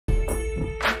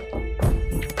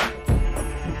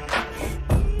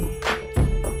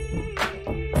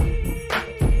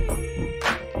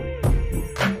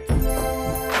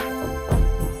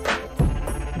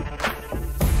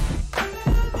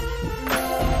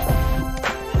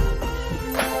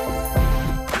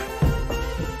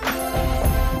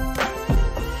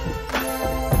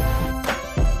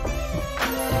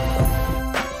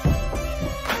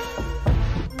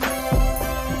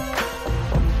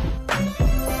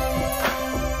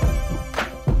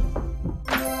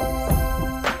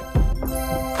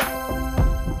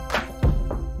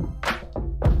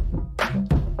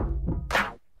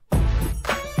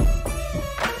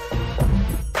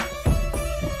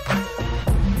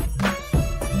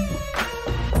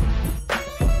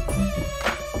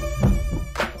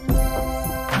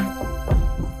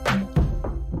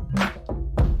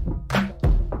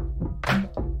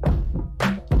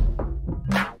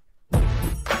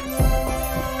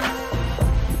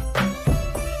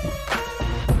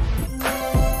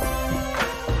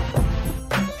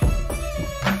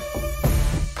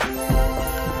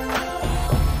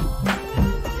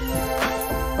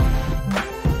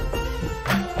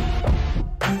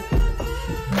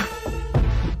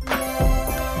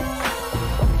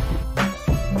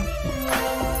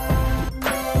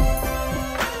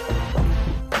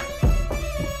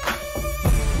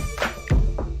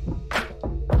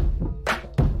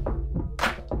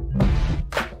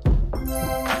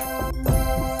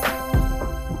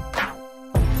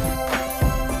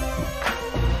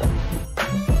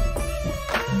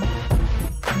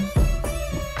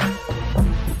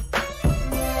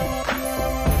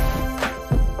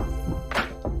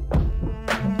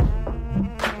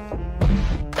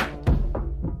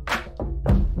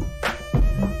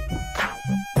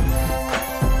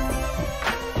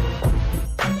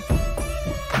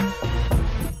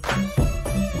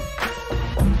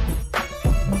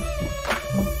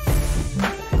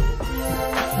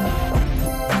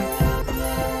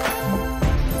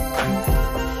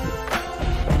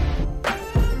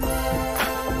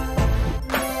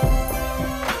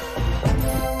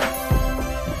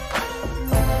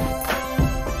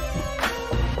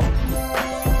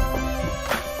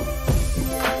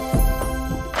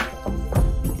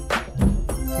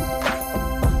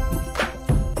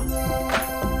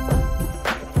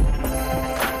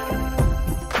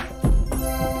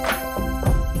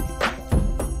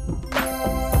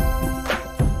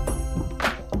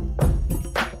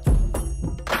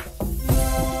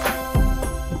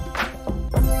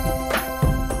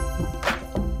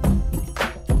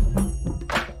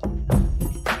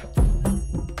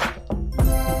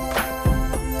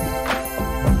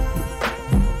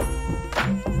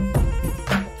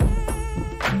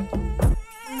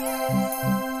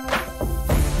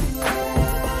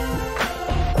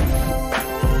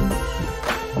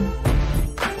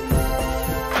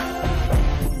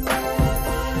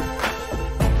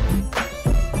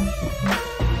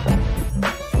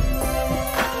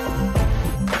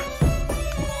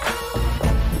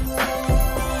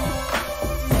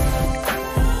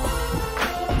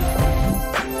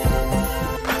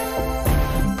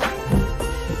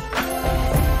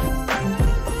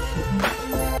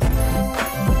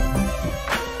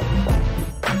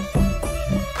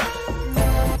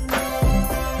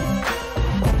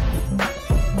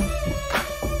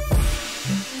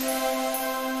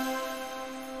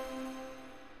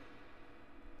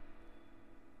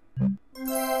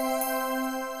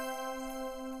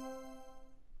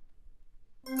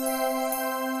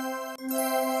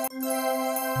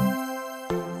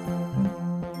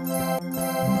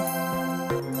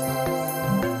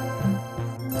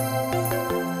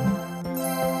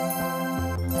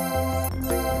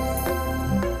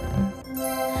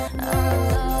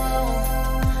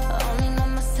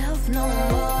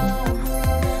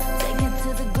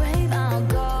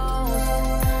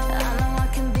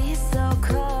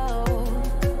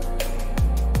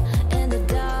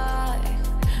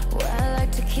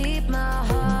keep my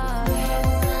heart.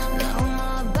 No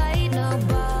more bite, no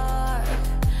bar.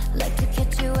 Like to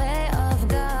catch you way off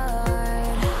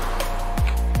guard.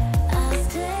 I'll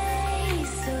stay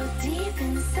so deep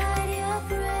inside your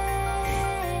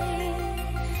brain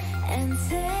and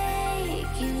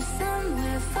take you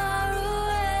somewhere far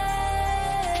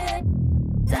away.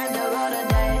 Time to roll the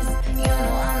dice, you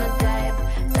know I'm the type.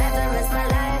 Time to risk my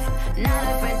life, not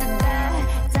afraid to die.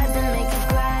 Time to make you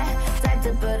cry, time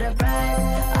to put a price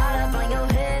all up on your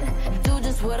head. Do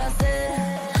just what I said.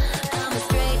 I'm a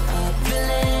straight up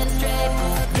villain, straight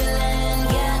up villain.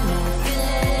 Yeah, no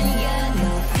feeling, yeah,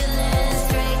 no feeling.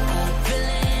 Straight up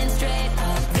villain, straight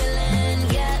up villain.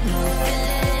 Yeah, no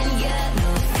feeling, yeah, no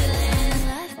feeling.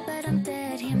 Alive, but I'm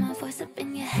dead. Hear my voice up in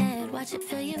your head. Watch it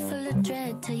fill you full of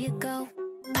dread till you go.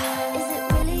 Is it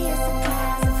really a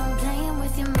surprise if I'm playing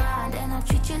with your mind and I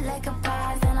treat you like a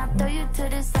prize? Then I throw you to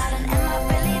the side. And am I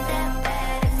really that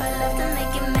bad? If I love to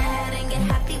make you mad and get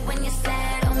happy when you're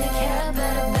sad, only care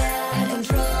about a bad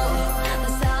control.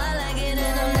 That's how I like it,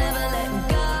 and I'm never letting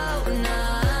go.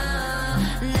 Nah,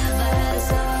 never had a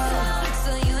soul,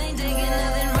 so you ain't taking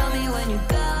nothing from me when you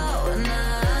go.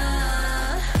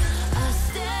 Nah, I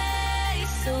stay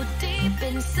so deep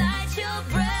inside your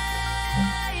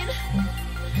brain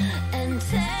and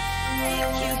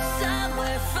take you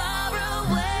somewhere far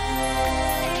away.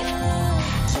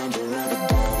 Time to roll the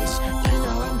dice, you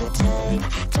know I'm the type.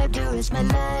 Time to risk my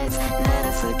life, not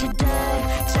afraid to die.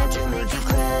 Time to make you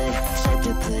cry, time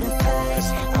to put a price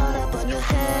all up on your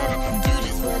head. Do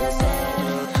just what I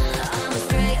said. I'm a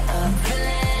straight up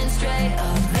villain, straight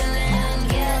up villain.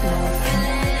 Yeah, no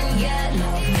feeling, yeah, no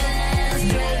feeling.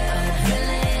 Straight up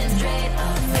villain, straight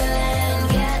up villain.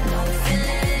 Yeah, no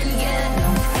feeling, yeah, no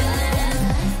feeling.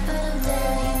 But I'm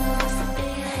dead, you know what's up in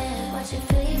your head. Watch it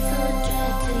fill you full of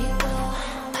dread till you go.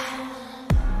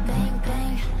 Bang,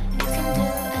 bang, you can do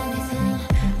anything.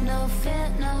 No fear,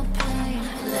 no pain.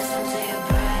 Listen to your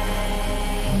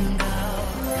brain go.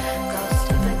 Go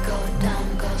stupid, go dumb,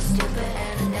 go stupid,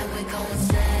 and then we go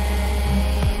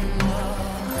insane. Whoa.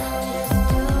 Just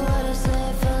do what I say,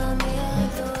 follow me all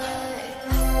the way.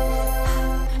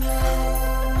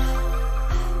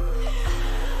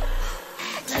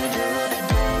 Time to roll the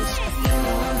dice, you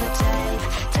know I'm the type.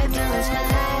 Time to risk my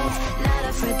life, not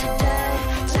afraid to die.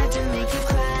 Time to make you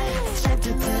cry, time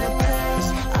to put a price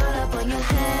all up on your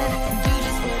head. Do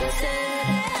just what I said.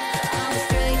 I'm a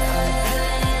straight up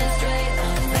villain, straight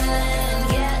up villain.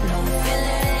 Yeah, no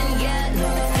feeling, yeah, no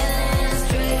feeling.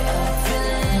 Straight up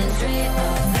villain, straight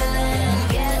up villain.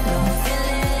 Yeah, no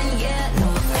feeling, yeah, no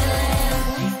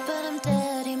feeling. But I'm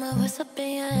dead, hear my voice up in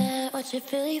your head. Watch it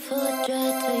fill you full of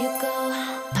dread till you go.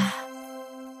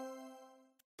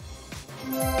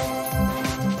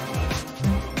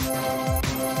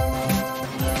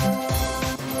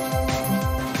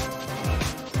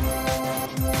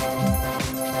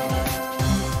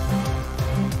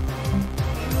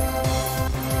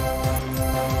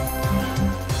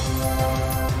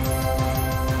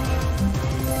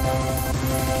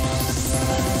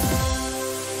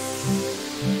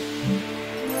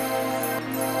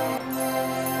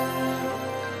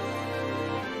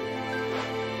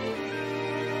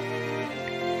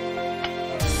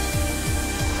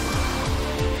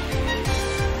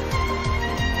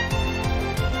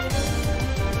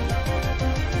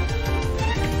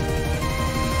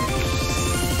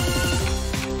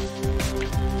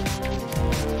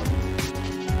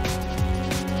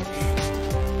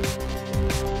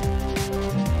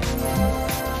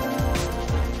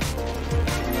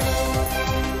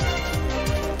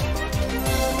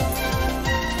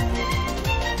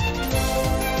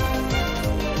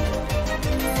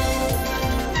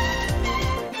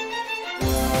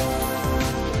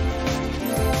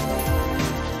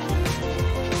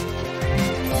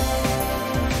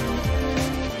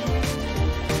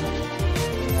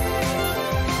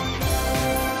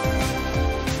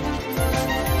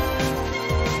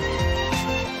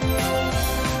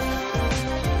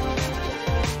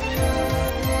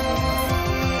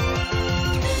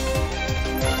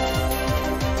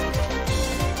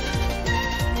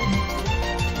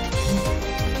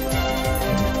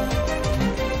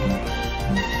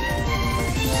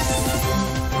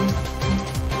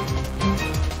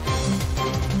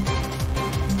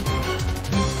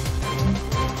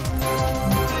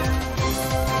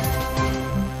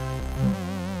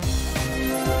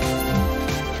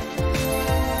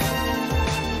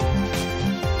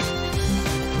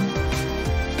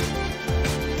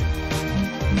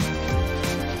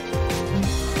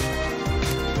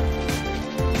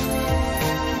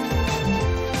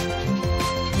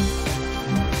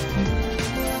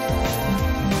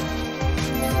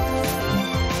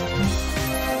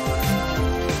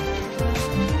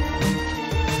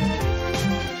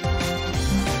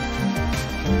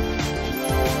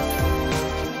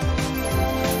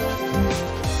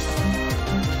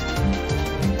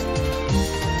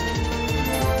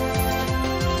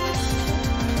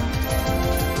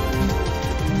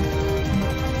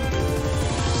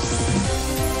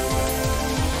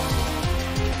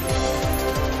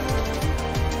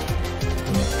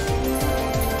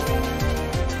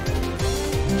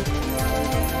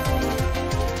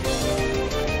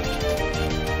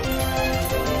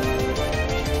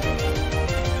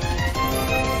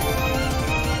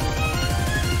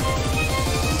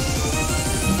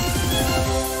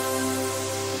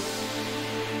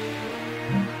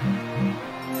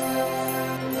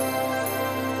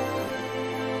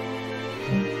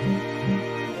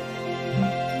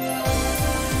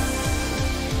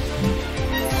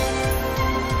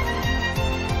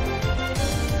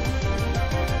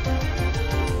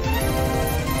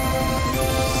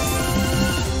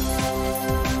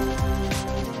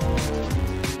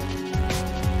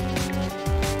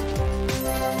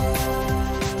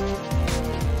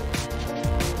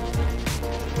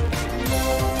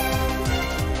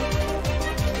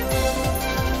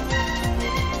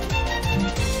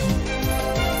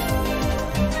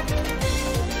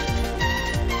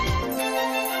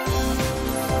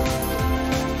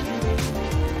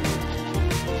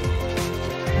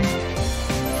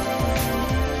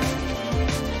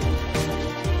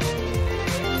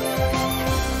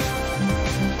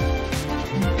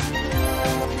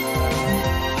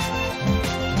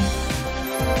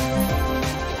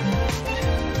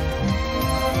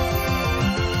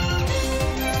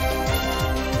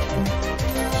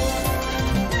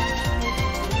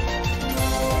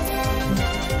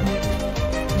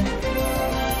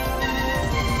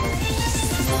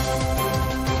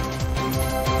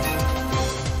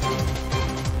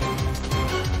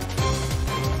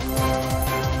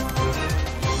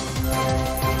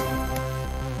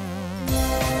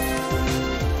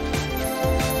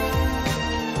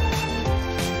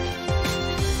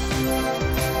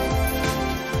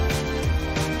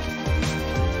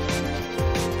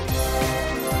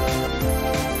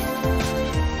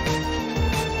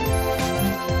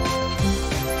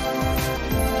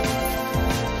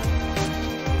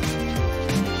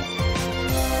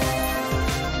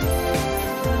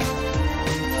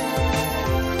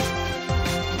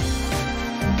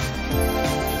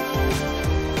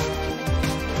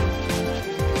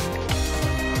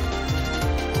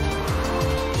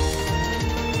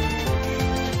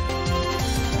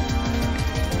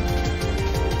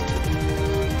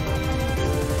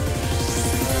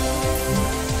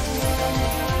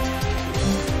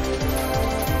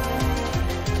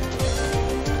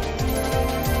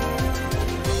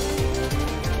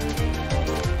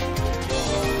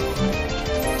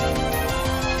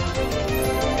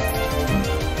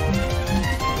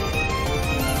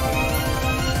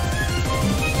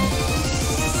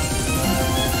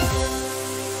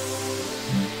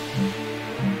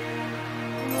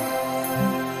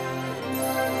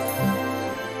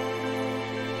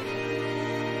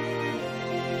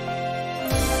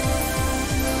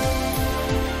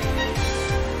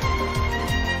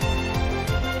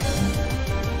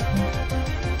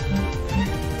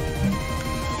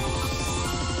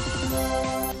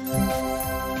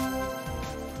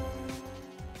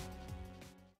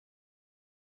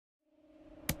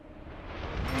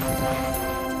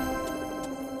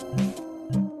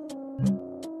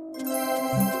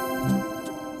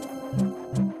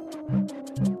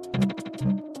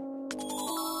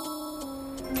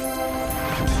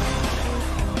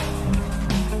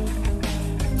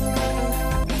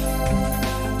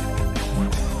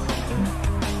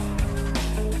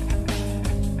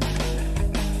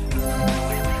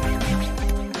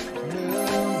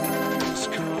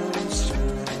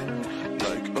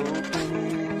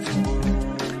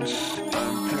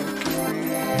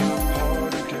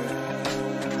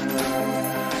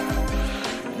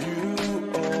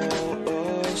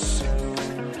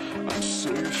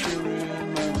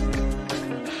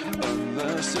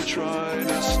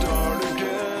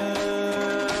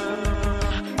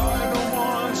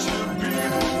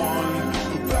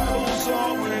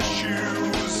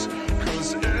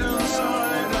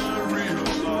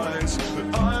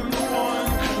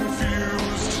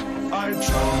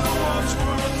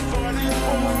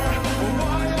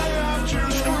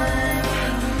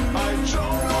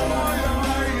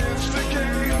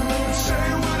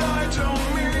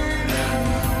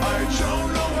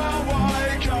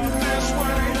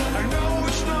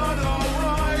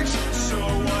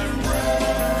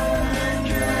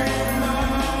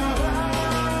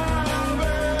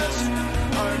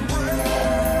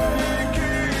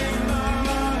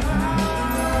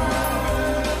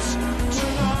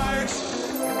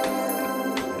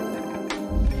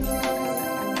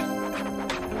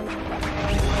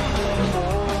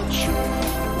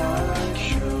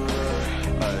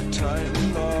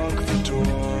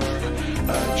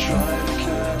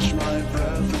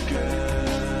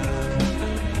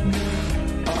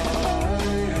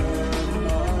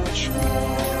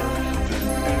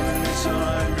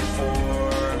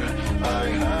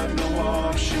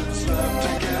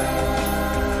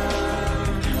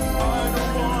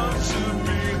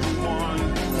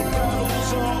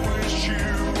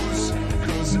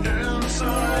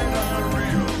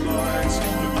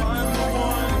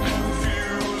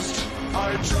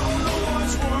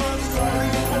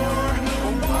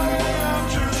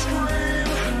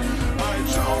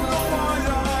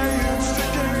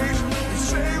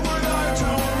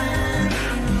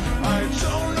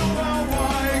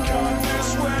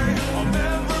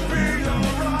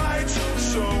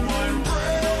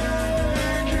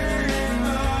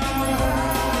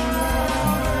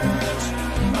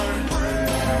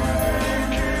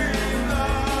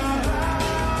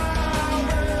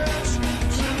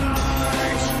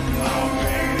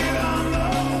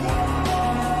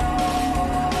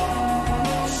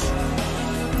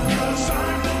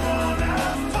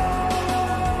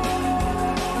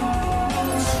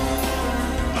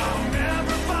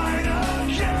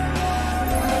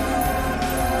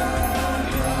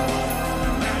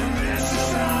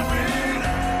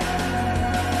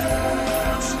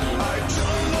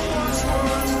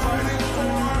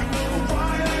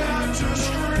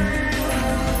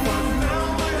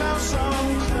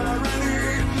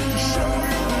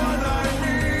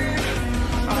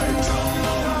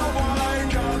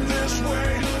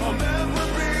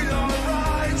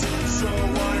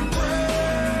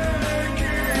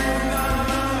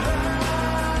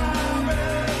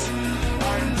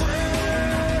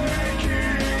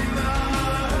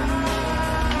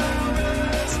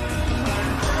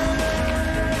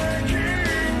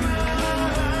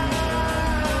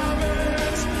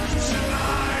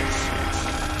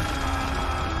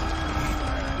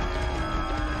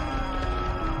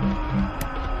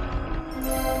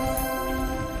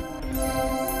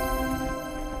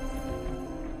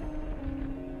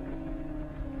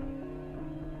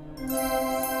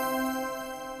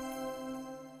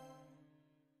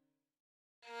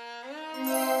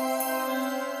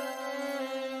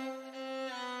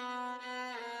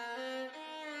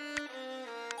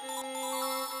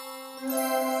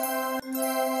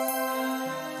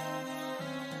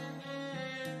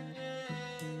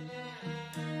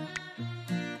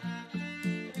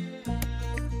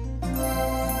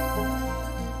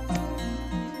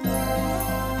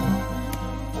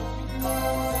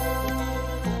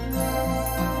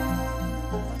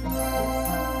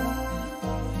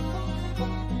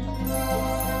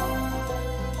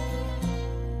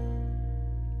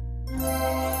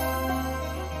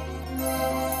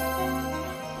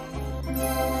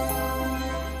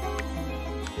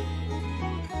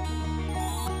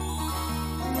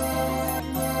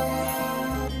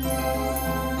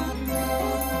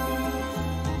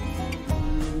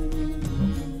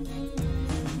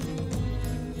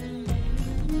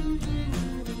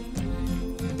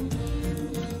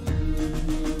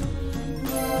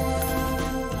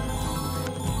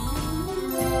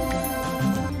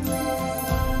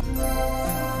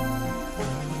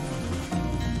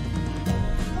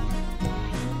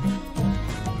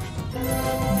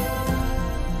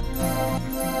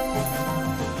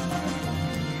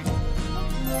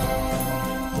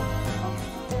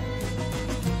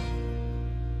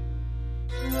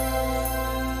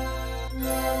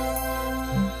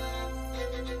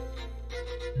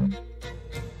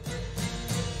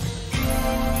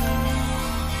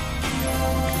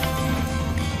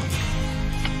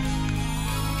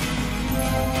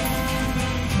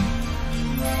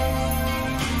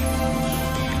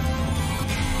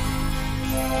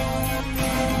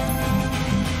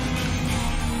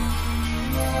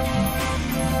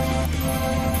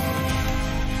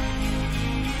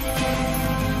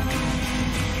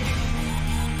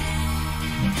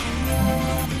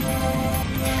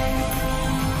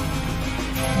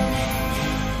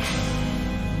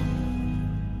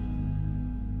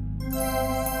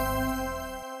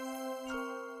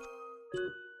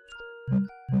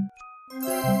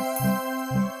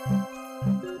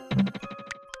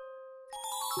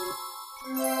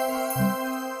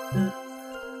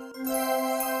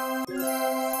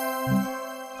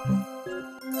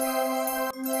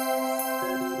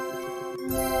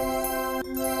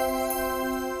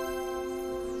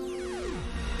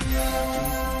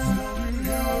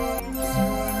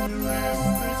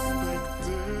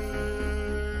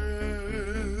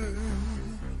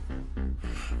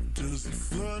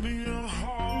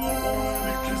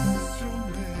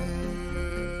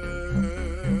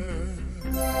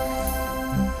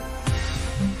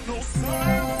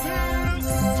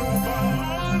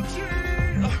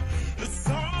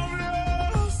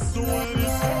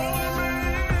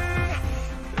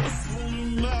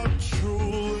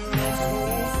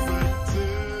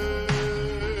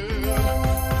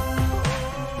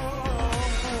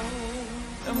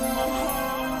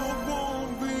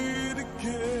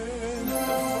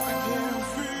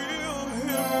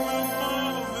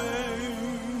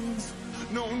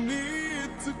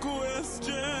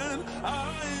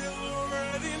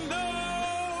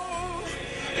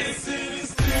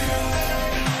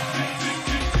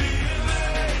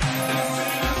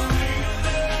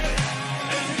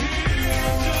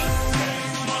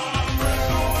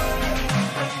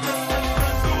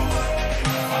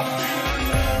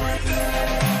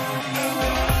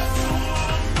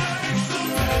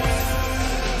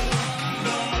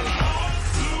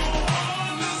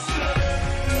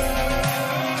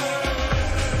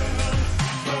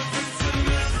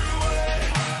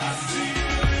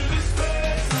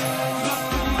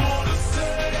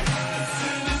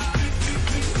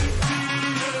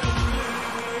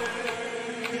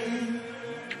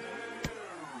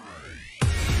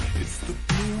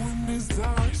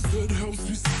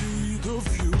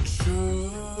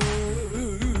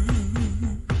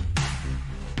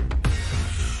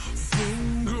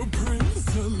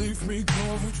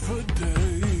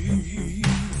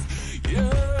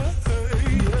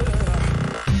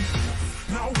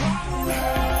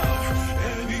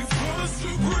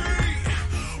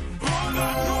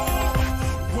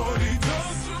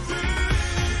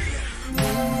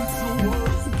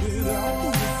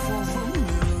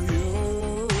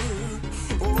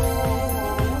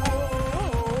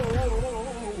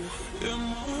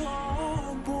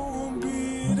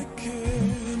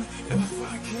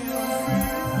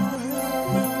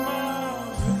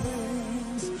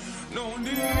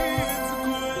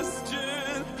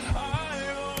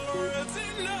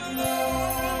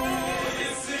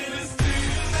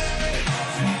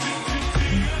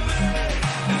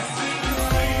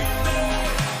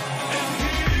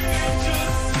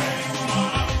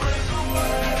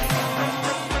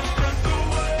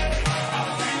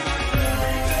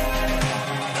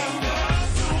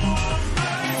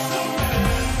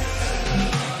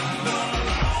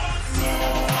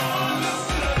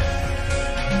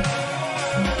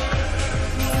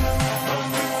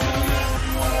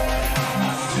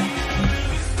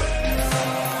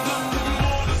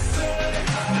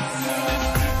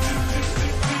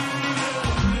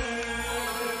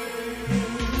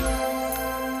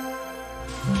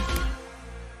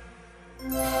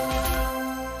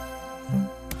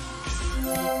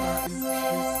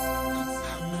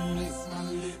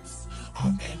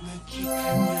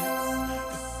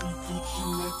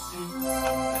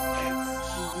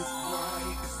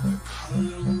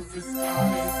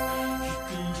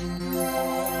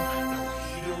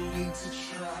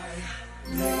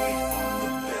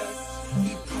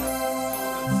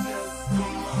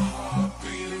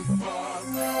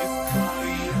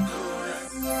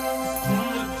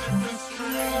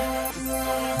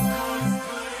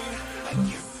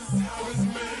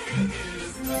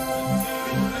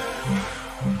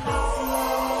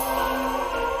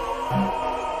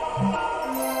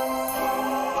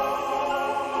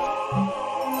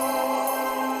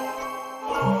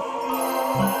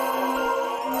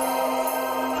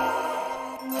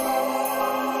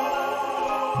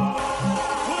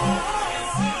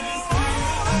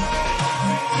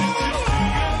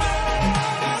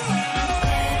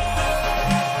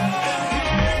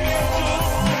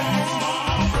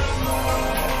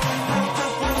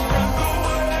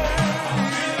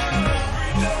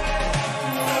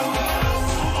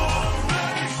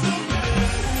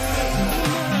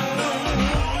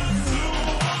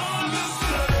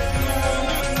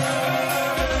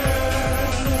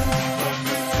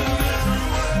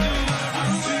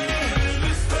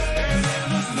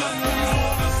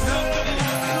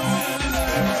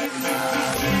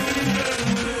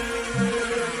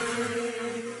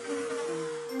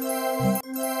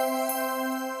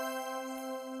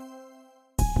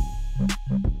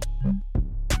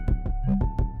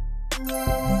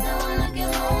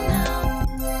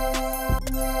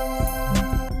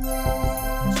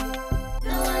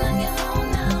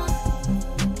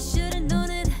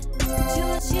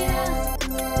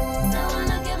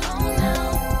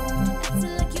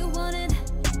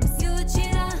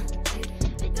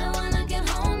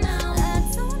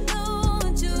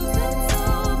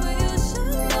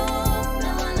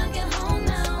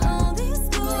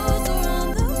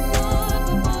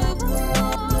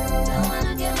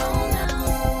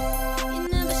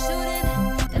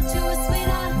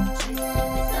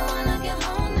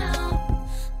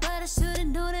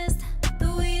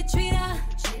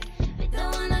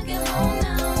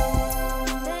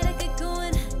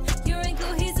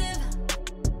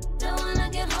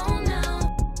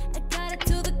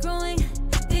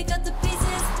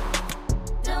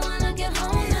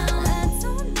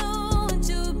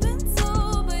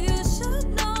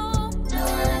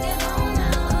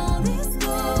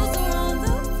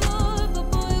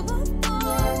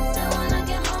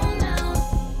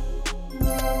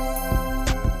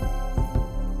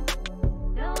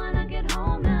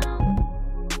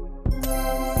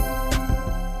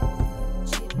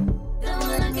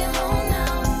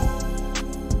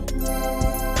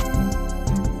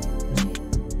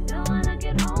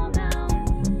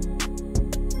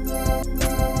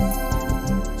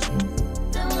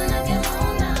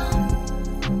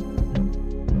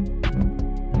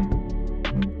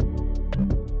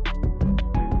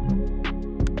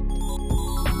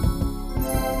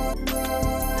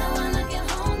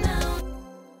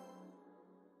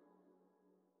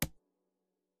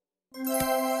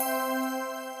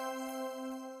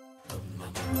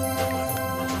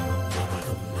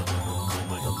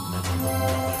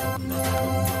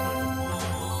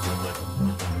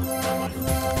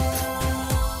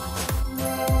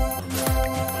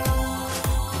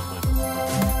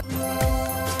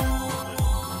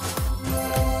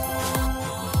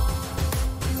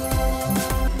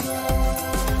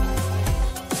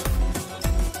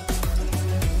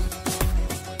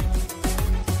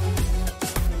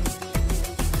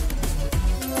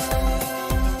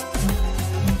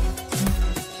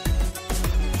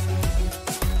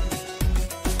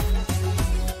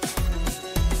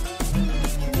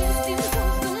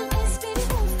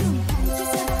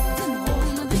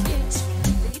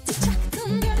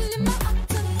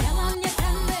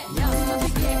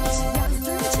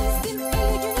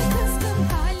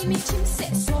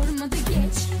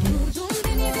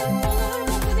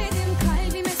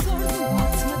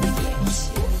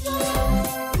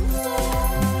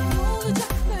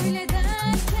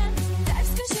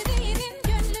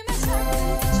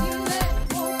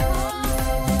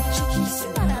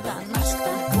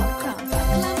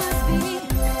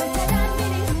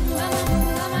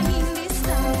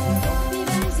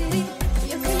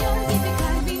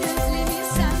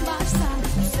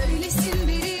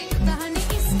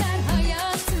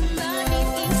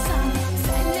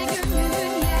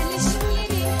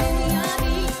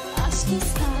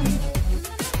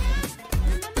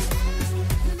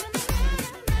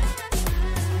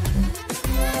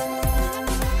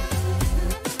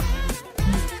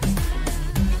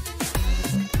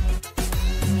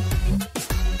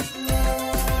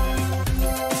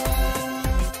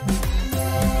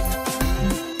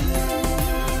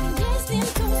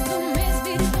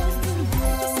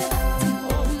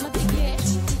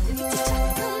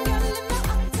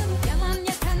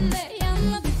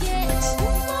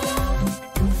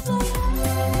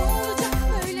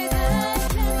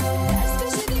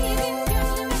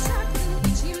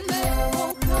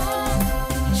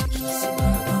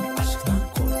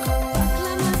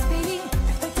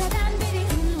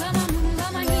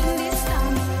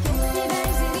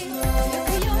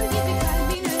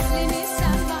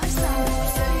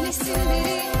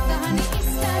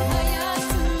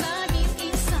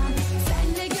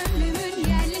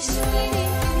 shiny.